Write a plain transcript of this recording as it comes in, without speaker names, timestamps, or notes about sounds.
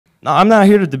No, I'm not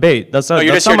here to debate. That's not,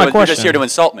 that's not my question. You're just here to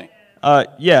insult me.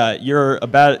 Yeah, you're a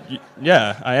bad.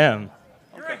 Yeah, I am.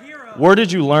 You're a hero. Where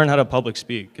did you learn how to public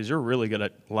speak? Because you're really good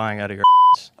at lying out of your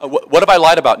ass. What have I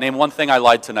lied about? Name one thing I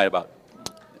lied tonight about.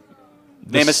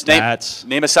 Name a stats.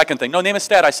 Name a second thing. No, name a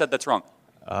stat. I said that's wrong.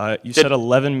 You said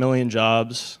 11 million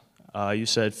jobs. You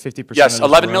said 50%. Yes,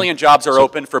 11 million jobs are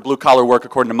open for blue-collar work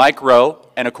according to Mike Rowe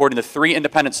and according to 3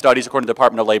 independent studies according to the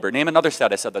Department of Labor. Name another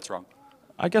stat. I said that's wrong.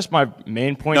 I guess my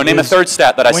main point No, is... name a third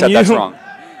stat that I said that's wrong.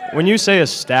 When you say a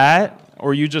stat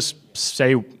or you just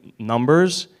say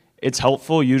numbers, it's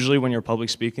helpful usually when you're public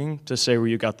speaking to say where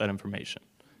you got that information.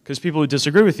 Because people who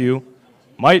disagree with you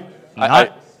might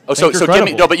not so give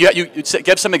me, no, but you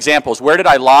give some examples. Where did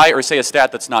I lie or say a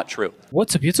stat that's not true?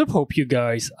 What's up, YouTube? Hope you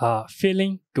guys are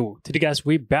feeling good. Today, guys,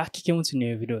 we're back again with a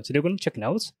new video. Today, we're going to check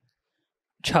out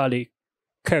Charlie,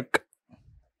 Kirk.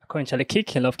 According to Charlie Kick,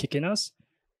 he loves kicking us.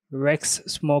 Rex,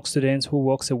 smoke student who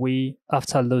walks away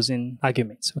after losing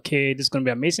arguments. Okay, this is going to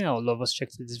be amazing. I would love us to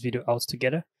check this video out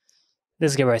together.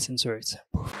 Let's get right into it.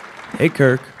 Hey,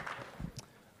 Kirk.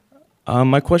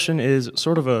 My question is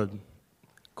sort of a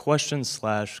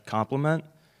question/compliment.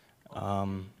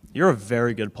 You're a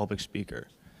very good public speaker.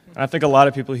 And I think a lot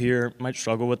of people here might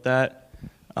struggle with that.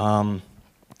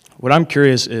 What I'm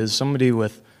curious is somebody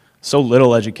with so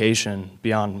little education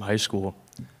beyond high school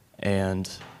and,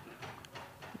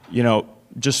 you know,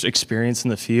 just experience in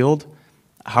the field,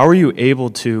 how are you able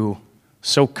to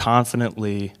so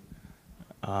confidently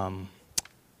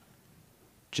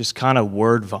just kind of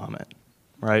word vomit,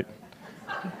 right?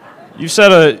 You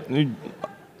said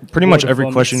pretty much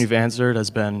every question you've answered has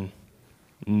been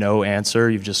no answer.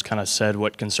 You've just kind of said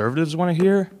what conservatives want to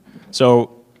hear.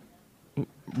 So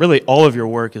really all of your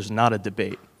work is not a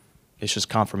debate. It's just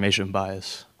confirmation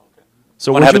bias.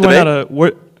 So want to have a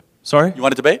debate? Sorry? You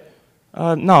want to debate?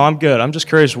 No, I'm good. I'm just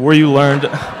curious where you learned...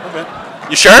 Okay.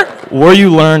 You sure? Where you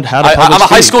learned how to public I'm a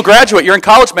high speak. school graduate. You're in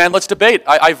college, man. Let's debate.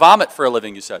 I vomit for a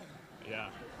living, you said. Yeah.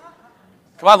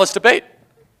 Come on, let's debate.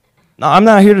 No, I'm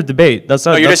not here to debate. That's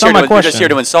not, that's not my question. You're just here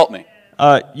to insult me.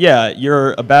 Yeah,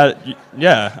 you're a bad...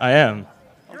 Yeah, I am.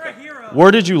 You're a hero. Where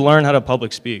did you learn how to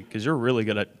public speak? Because you're really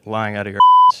good at lying out of your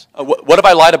ass. What have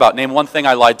I lied about? Name one thing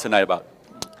I lied tonight about.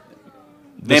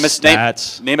 Name a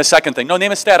second thing. No,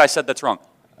 name a stat. I said that's wrong.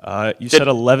 You said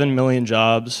 11 million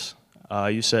jobs.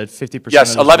 You said 50%.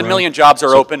 Yes, 11 million jobs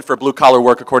are open for blue-collar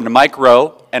work according to Mike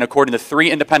Rowe and according to 3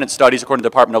 independent studies according to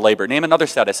the Department of Labor. Name another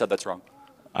stat. I said that's wrong.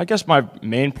 I guess my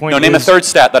main point No, is... name a third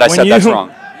stat that I said that's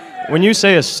wrong. When you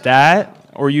say a stat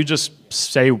or you just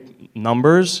say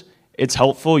numbers, it's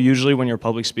helpful usually when you're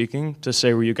public speaking to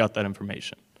say where you got that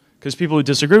information. Because people who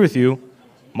disagree with you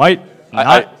might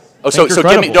not so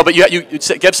give me... No, but you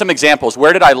give some examples.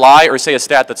 Where did I lie or say a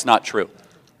stat that's not true?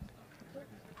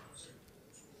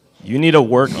 You need to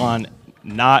work on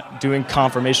not doing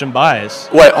confirmation bias.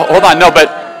 Wait, hold on. No,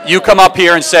 but you come up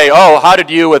here and say, oh, how did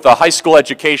you with a high school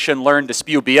education learn to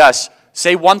spew BS?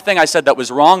 Say one thing I said that was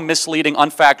wrong, misleading,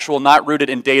 unfactual, not rooted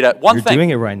in data. One thing. You're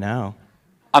doing it right now.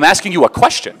 I'm asking you a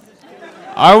question.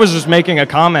 I was just making a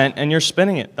comment and you're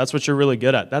spinning it. That's what you're really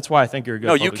good at. That's why I think you're a good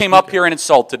No, you came up here and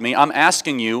insulted me. I'm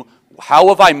asking you, how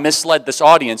have I misled this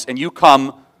audience? And you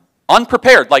come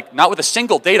unprepared, like not with a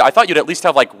single data. I thought you'd at least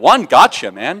have like one gotcha,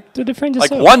 man. To defend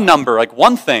yourself. yourself. Like one number, like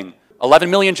one thing.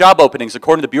 11 million job openings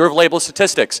according to the Bureau of Labor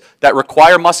Statistics that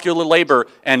require muscular labor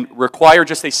and require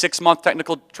just a 6-month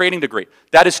technical training degree.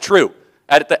 That is true.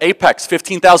 At the apex,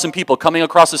 15,000 people coming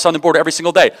across the southern border every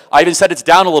single day. I even said it's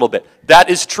down a little bit. That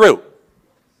is true.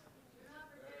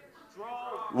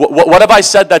 What have I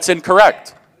said that's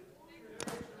incorrect?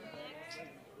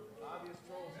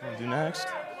 Do next.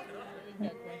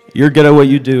 You're good at what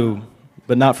you do,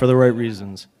 but not for the right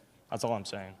reasons. That's all I'm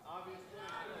saying.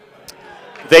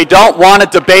 They don't want to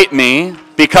debate me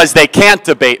because they can't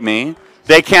debate me.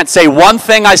 They can't say one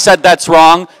thing I said that's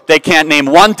wrong. They can't name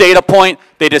one data point.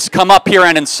 They just come up here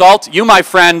and insult. You, my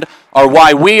friend, are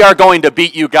why we are going to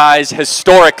beat you guys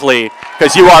historically,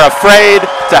 because you are afraid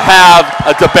to have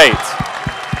a debate.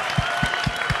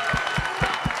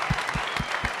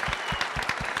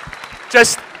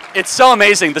 Just, it's so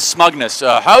amazing, the smugness.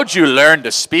 How'd you learn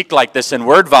to speak like this in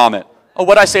word vomit? Oh,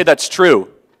 what'd I say that's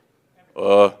true?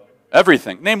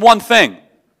 Everything. Name one thing.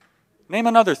 Name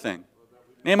another thing.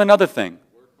 Name another thing.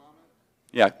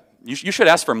 Yeah, you should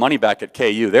ask for money back at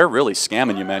KU. They're really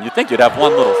scamming you, man. You'd think you'd have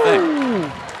one little thing.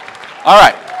 All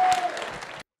right.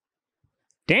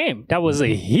 Damn, that was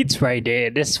a hit right there.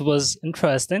 This was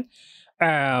interesting.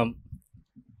 A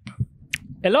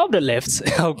lot of the left,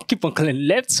 I'll keep on calling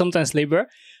left, sometimes labor,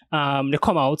 they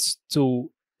come out to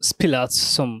spill out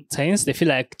some things. They feel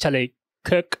like Charlie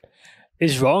Kirk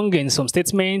is wrong in some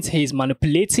statements. He's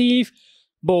manipulative,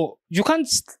 but you can't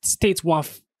state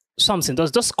something.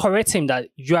 Just correct him that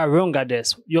you are wrong at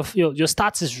this. Your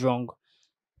stats is wrong.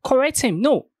 Correct him.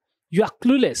 No, you are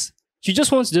clueless. You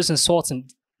just want to just insult him.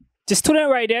 The student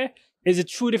right there is a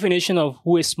true definition of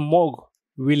who a smug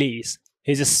really is.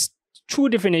 He's a true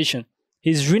definition.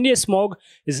 He's really a smug.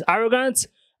 He's arrogant,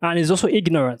 and he's also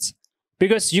ignorant.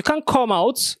 Because you can't come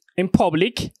out in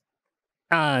public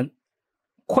and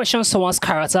question someone's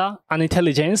character and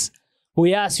intelligence,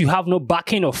 whereas you have no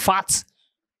backing or facts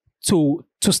to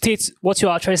state what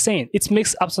you're actually saying. It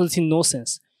makes absolutely no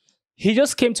sense. He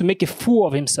just came to make a fool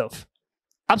of himself.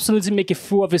 Absolutely make a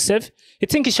fool of himself. He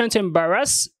thinks he's trying to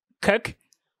embarrass Kirk,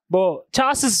 but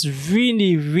Charles is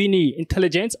really, really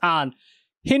intelligent, and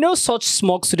he knows such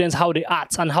smug students, how they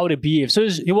act and how they behave. So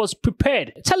he was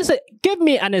prepared. Charlie said, give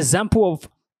me an example of,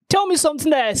 tell me something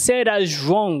that I said that is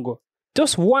wrong.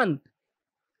 Just one.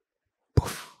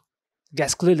 Poof.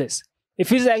 Guy's clueless. It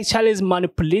feels like Charlie's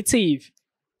manipulative.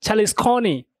 Charlie's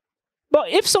corny. But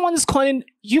if someone is corny,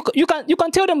 you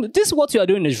can tell them, this is what you are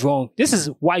doing is wrong. This is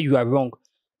why you are wrong.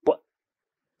 But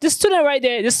the student right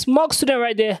there, the smug student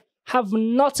right there, have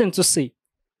nothing to say.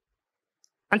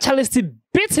 And Charlie still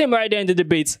beat him right there in the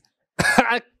debate.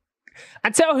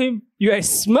 and tell him you are a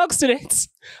smug student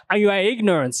and you are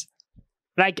ignorant.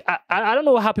 Like, I don't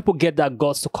know how people get that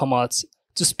guts to come out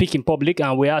to speak in public,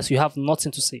 and whereas you have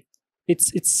nothing to say.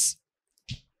 It's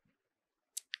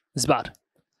bad.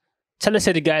 Charlie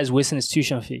said the guy is wasting his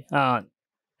tuition fee.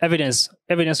 Evidence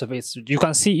of it. You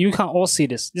can all see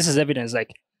this. This is evidence.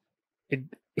 Like, a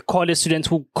college student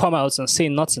who come out and say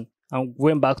nothing and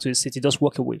went back to his city, just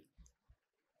walk away.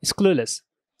 It's clueless.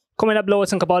 Comment down below what you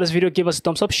think about this video. Give us a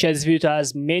thumbs up. Share this video to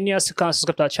as many as you can.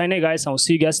 Subscribe to our channel, guys. And we'll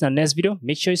see you guys in the next video.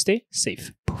 Make sure you stay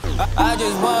safe. I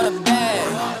just want a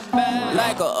bag,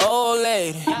 like an old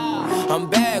lady. I'm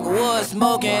backwoods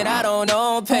smoking, I don't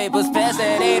own papers. Pass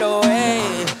that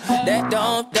 808, that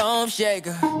don't shake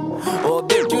her. Oh,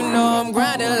 bitch, you know I'm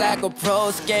grinding like a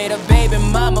pro skater. Baby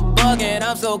mama bugging,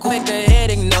 I'm so quick to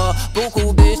hit ignore.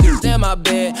 Buku bitch in my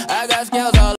bed, I got scales all